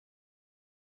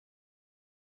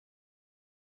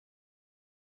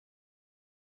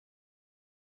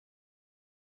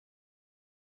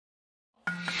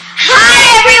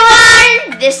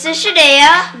This is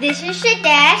Shadea. This is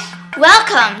Shadesh.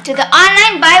 Welcome to the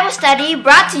online Bible study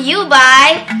brought to you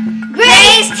by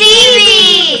Grace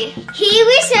TV. Here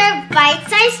we serve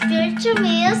bite-sized spiritual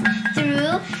meals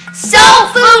through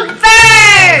Soul Food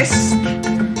First.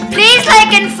 Please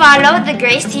like and follow the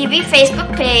Grace TV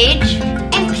Facebook page.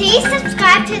 And please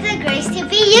subscribe to the Grace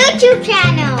TV YouTube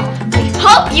channel. We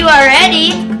hope you are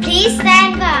ready. Please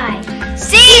stand by.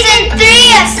 Season 3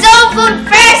 of Soul Food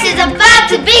First is about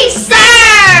to be served.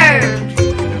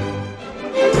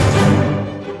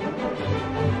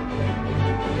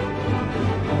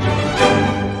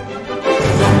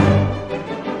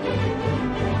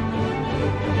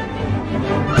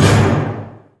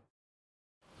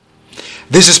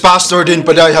 This is Pastor Din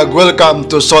Padayhag. Welcome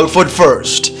to Soul Food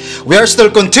First. We are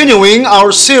still continuing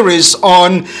our series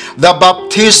on the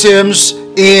baptisms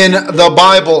in the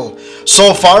Bible.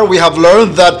 So far, we have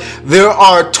learned that there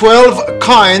are 12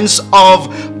 kinds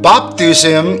of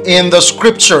baptism in the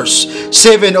scriptures.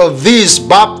 7 of these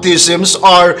baptisms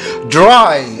are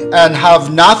dry and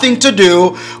have nothing to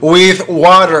do with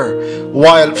water,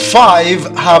 while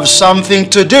 5 have something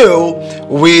to do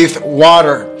with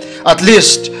water. At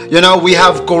least, we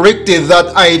have corrected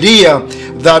that idea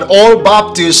that all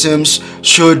baptisms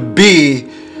should be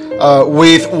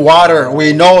with water.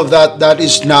 We know that that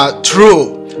is not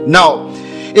true. Now,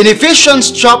 in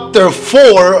Ephesians chapter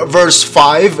 4, verse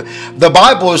 5, the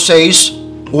Bible says,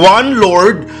 one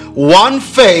Lord, one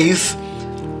faith,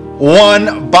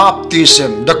 one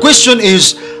baptism. The question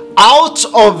is, out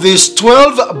of these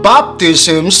 12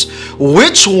 baptisms,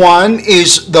 which one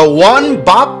is the one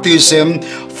baptism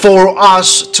for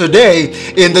us today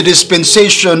in the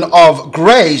dispensation of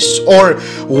grace? Or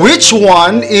which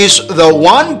one is the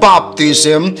one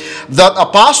baptism that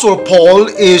Apostle Paul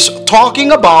is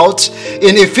talking about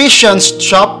in Ephesians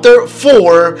chapter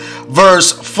 4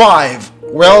 verse 5?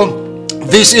 Well,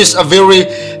 this is a very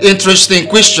interesting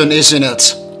question, isn't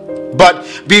it? But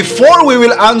before we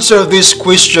will answer this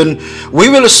question, we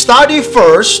will study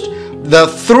first the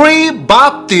 3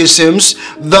 baptisms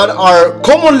that are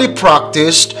commonly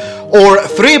practiced, or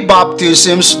 3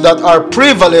 baptisms that are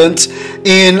prevalent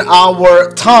in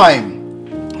our time.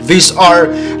 These are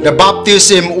the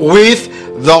baptism with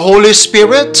the Holy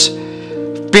Spirit,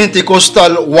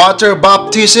 Pentecostal water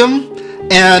baptism,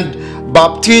 and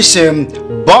baptism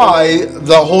by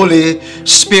the Holy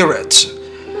Spirit.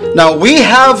 Now, we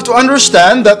have to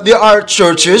understand that there are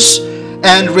churches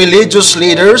and religious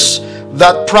leaders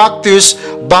that practice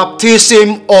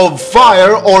baptism of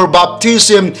fire or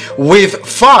baptism with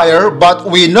fire, but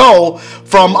we know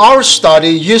from our study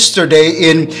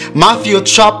yesterday in Matthew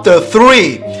chapter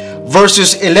 3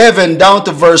 verses 11 down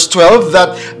to verse 12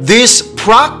 that this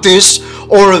practice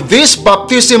or this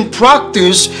baptism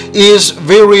practice is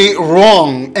very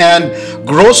wrong and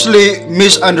grossly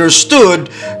misunderstood,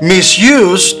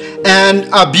 misused, and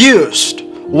abused.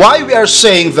 Why we are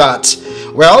saying that?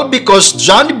 Well, because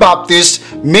John the Baptist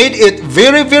made it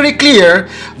very, very clear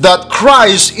that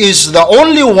Christ is the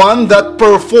only one that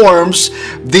performs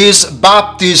this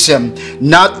baptism,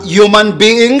 not human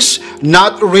beings,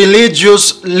 not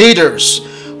religious leaders.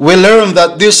 We learn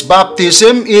that this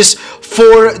baptism is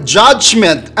for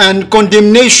judgment and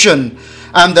condemnation,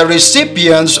 and the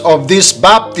recipients of this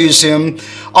baptism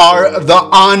are the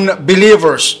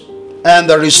unbelievers. And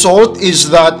the result is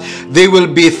that they will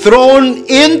be thrown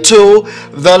into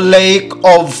the lake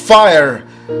of fire,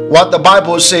 what the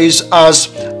Bible says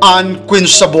as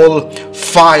unquenchable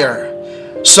fire.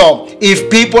 So,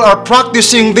 if people are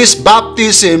practicing this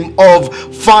baptism of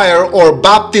fire or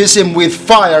baptism with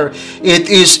fire, it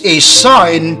is a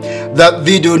sign that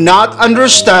they do not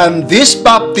understand this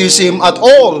baptism at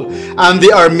all, and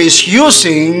they are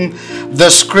misusing the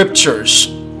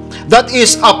scriptures. That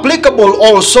is applicable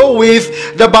also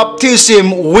with the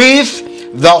baptism with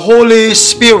the Holy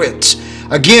Spirit.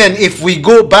 Again, if we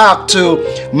go back to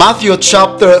Matthew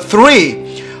chapter 3,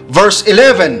 verse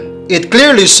 11, it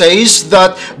clearly says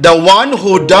that the one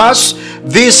who does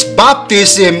this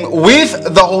baptism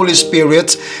with the Holy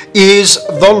Spirit is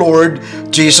the Lord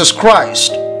Jesus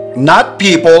Christ. Not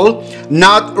people,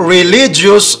 not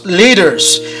religious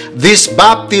leaders. This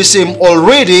baptism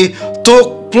already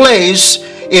took place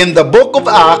in the book of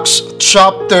Acts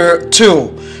chapter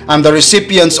 2. And the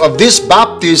recipients of this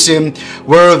baptism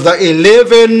were the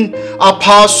 11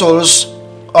 apostles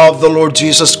of the Lord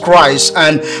Jesus Christ.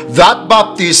 And that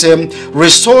baptism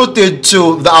resulted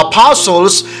to the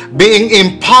apostles being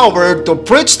empowered to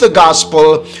preach the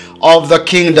gospel of the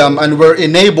kingdom and were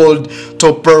enabled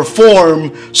to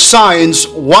perform signs,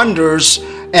 wonders,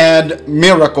 and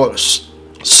miracles.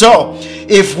 So,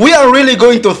 if we are really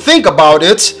going to think about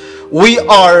it, we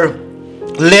are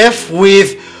left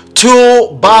with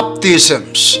two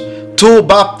baptisms. Two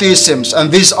baptisms.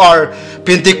 And these are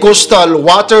Pentecostal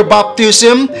water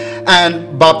baptism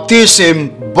and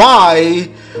baptism by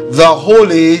the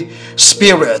Holy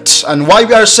Spirit. And why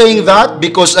we are saying that?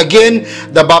 Because again,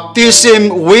 the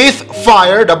baptism with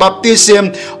fire, the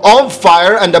baptism of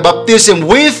fire, and the baptism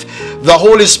with the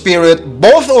Holy Spirit,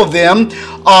 both of them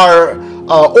are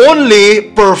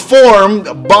only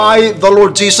performed by the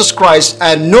Lord Jesus Christ,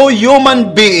 and no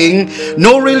human being,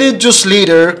 no religious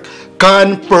leader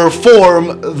can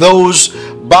perform those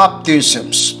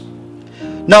baptisms.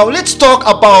 Now let's talk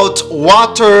about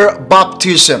water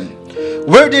baptism.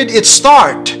 Where did it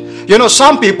start? You know,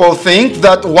 some people think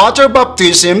that water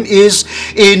baptism is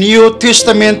a New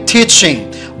Testament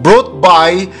teaching brought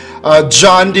by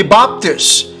John the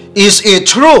Baptist. Is it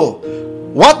true?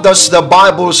 What does the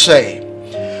Bible say?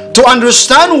 To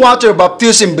understand water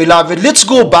baptism, beloved, let's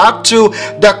go back to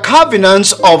the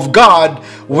covenants of God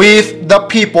with the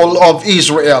people of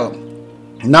Israel.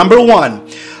 Number one,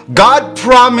 God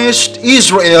promised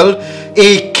Israel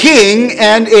a king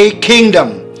and a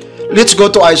kingdom. Let's go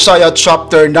to Isaiah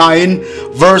chapter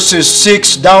 9, verses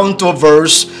 6 down to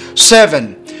verse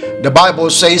 7. The Bible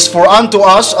says, "For unto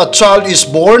us a child is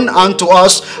born, unto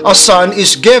us a son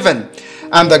is given,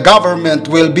 and the government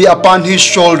will be upon his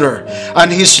shoulder,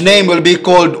 and his name will be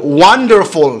called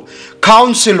Wonderful,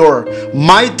 Counselor,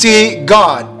 Mighty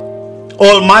God,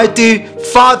 Almighty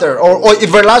Father," or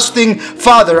Everlasting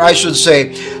Father, I should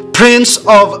say, "Prince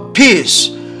of Peace.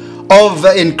 Of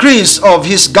the increase of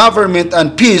his government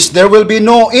and peace, there will be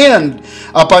no end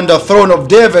upon the throne of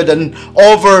David and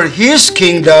over his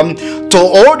kingdom, to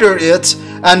order it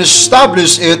and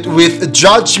establish it with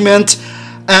judgment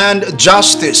and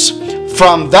justice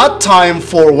from that time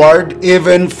forward,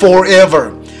 even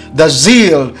forever. The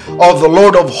zeal of the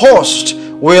Lord of hosts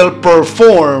will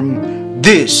perform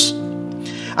this."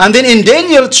 And then in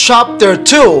Daniel chapter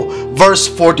 2, verse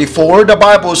 44, the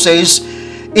Bible says,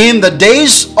 "In the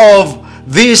days of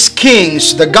these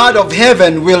kings, the God of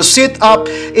heaven will set up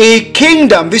a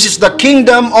kingdom." This is the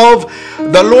kingdom of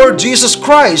the Lord Jesus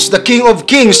Christ, the King of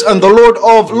kings and the Lord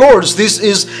of lords. This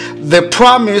is the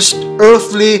promised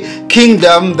earthly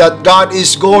kingdom that God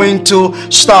is going to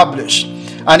establish.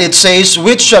 And it says,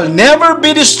 "Which shall never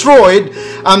be destroyed,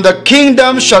 and the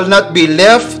kingdom shall not be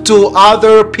left to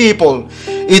other people.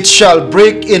 It shall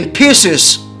break in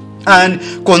pieces and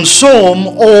consume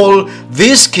all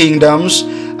these kingdoms,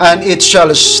 and it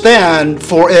shall stand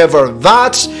forever."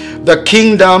 That's the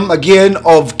kingdom, again,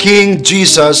 of King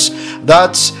Jesus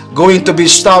that's going to be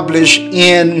established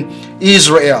in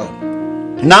Israel.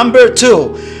 Number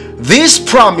two, these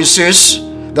promises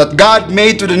that God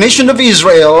made to the nation of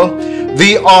Israel,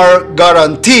 they are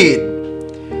guaranteed.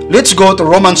 Let's go to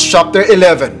Romans chapter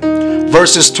 11,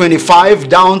 verses 25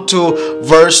 down to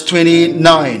verse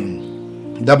 29.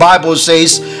 The Bible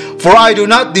says, "For I do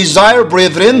not desire,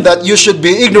 brethren, that you should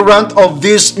be ignorant of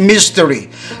this mystery,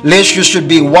 lest you should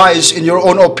be wise in your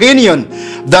own opinion,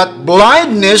 that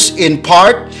blindness in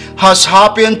part has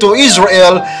happened to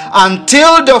Israel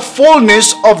until the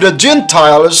fullness of the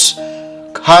Gentiles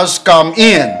has come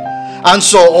in. And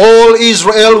so all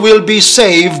Israel will be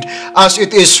saved, as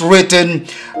it is written,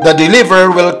 the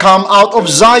deliverer will come out of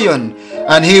Zion,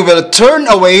 and he will turn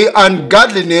away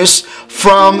ungodliness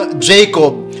from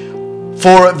Jacob.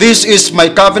 For this is my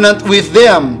covenant with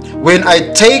them, when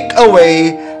I take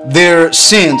away their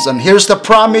sins." And here's the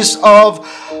promise of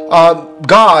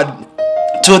God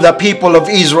to the people of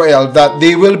Israel, that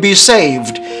they will be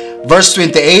saved. Verse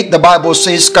 28, the Bible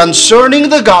says, "Concerning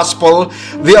the gospel,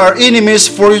 they are enemies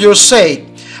for your sake.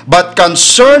 But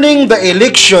concerning the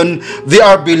election, they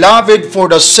are beloved for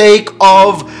the sake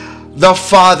of the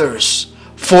fathers.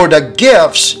 For the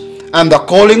gifts and the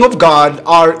calling of God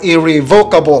are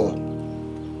irrevocable."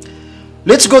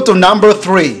 Let's go to number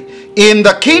 3. In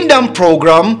the kingdom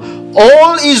program,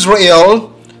 all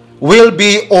Israel will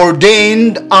be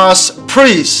ordained as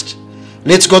priests.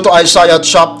 Let's go to Isaiah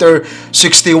chapter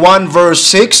 61, verse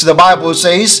 6. The Bible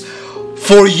says,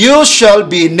 "For you shall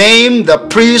be named the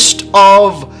priest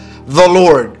of the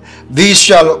Lord. These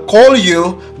shall call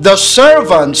you the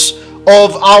servants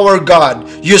of our God.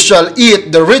 You shall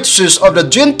eat the riches of the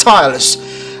Gentiles,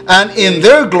 and in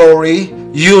their glory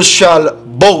you shall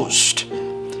boast."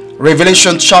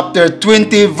 Revelation chapter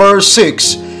 20, verse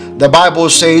 6. The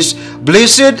Bible says,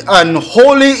 "Blessed and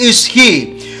holy is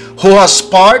he who has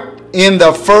part in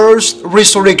the first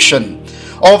resurrection.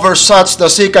 Over such the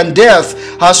second death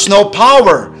has no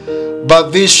power,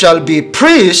 but these shall be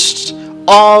priests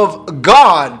of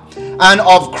God and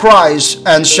of Christ,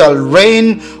 and shall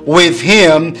reign with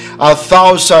him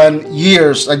 1,000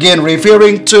 years. Again,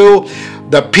 referring to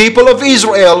the people of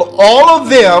Israel, all of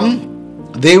them,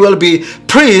 they will be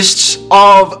priests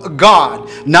of God.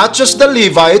 Not just the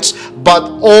Levites, but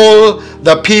all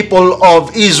the people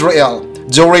of Israel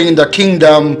during the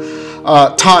kingdom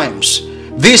times.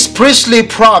 This priestly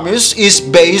promise is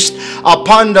based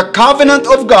upon the covenant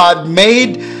of God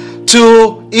made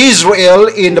to Israel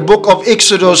in the book of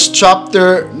Exodus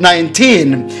chapter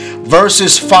 19,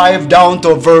 verses 5 down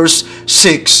to verse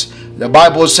 6. The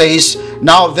Bible says,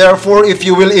 "Now therefore, if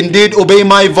you will indeed obey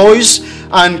my voice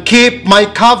and keep my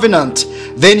covenant,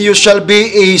 then you shall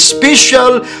be a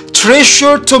special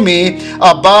treasure to me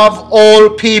above all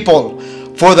people.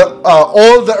 For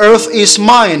all the earth is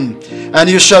mine, and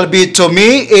you shall be to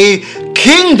me a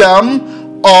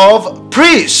kingdom of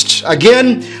priests."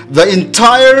 Again, the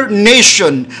entire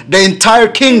nation, the entire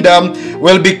kingdom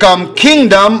will become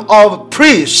kingdom of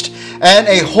priests and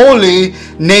a holy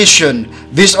nation.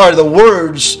 These are the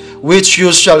words which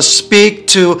you shall speak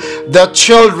to the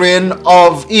children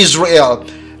of Israel.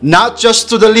 Not just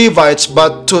to the Levites,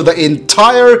 but to the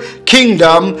entire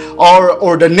kingdom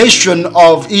or the nation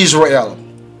of Israel.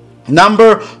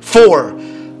 Number 4,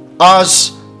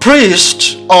 as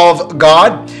priests of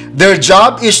God, their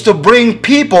job is to bring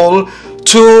people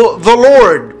to the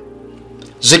Lord.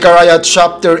 Zechariah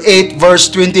chapter 8 verse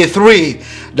 23,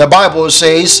 the Bible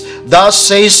says, "Thus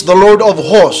says the Lord of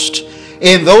hosts,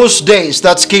 in those days,"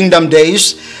 that's kingdom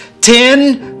days,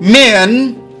 "10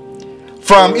 men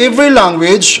from every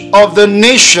language of the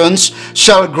nations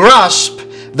shall grasp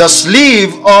the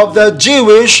sleeve of the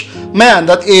Jewish man."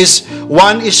 That is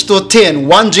 1:10.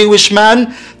 1 Jewish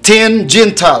man, 10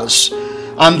 Gentiles.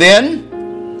 And then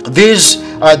this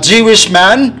Jewish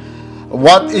man,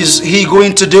 what is he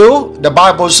going to do? The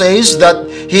Bible says that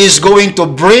he is going to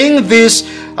bring these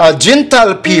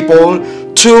Gentile people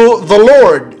to the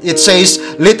Lord. It says,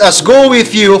 "Let us go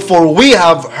with you, for we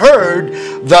have heard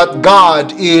that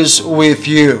God is with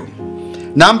you."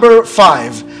 Number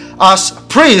 5, as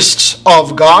priests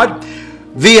of God,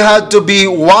 they had to be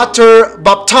water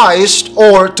baptized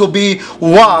or to be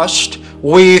washed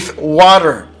with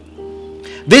water.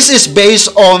 This is based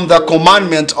on the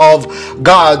commandment of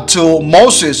God to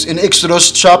Moses in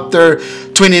Exodus chapter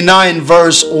 29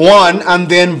 verse 1 and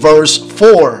then verse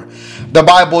 4. The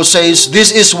Bible says,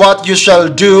 "This is what you shall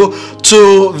do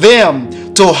to them,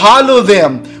 to hallow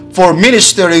them for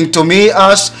ministering to me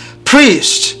as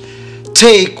priests.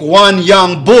 Take 1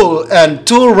 young bull and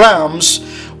 2 rams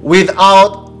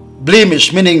without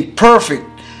blemish," meaning perfect.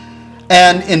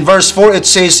 And in verse 4 it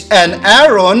says, "And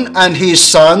Aaron and his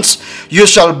sons you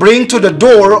shall bring to the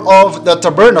door of the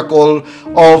tabernacle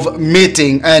of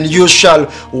meeting, and you shall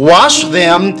wash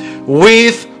them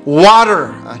with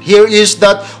water." And here is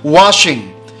that washing.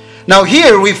 Now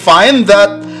here we find that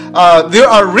there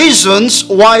are reasons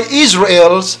why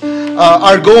Israels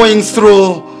are going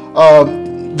through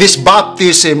this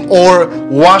baptism or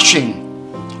washing.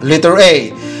 Letter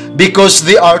A, because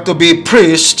they are to be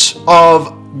priests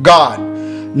of God.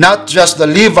 Not just the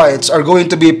Levites are going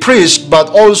to be priests, but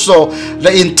also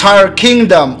the entire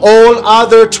kingdom. All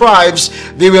other tribes,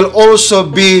 they will also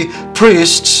be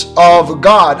priests of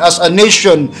God. As a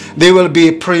nation, they will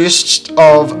be priests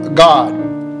of God.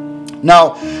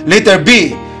 Now, letter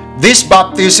B, this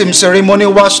baptism ceremony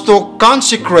was to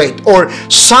consecrate or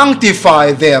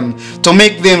sanctify them, to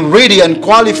make them ready and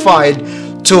qualified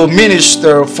to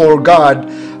minister for God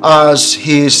as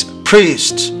His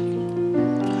priests.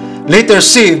 Letter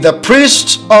C, the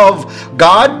priests of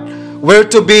God were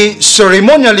to be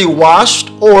ceremonially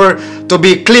washed or to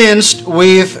be cleansed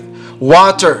with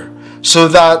water so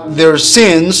that their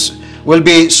sins will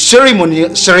be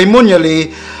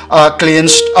ceremonially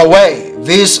cleansed away.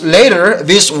 This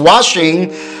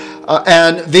washing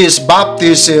and this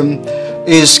baptism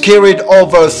is carried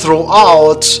over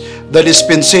throughout the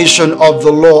dispensation of the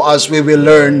law, as we will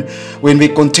learn when we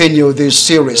continue this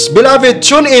series. Beloved,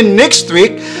 tune in next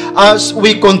week as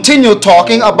we continue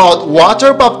talking about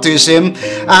water baptism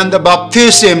and the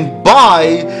baptism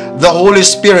by the Holy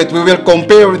Spirit. We will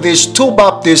compare these two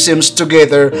baptisms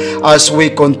together as we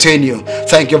continue.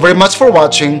 Thank you very much for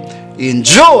watching.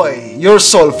 Enjoy your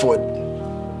soul food.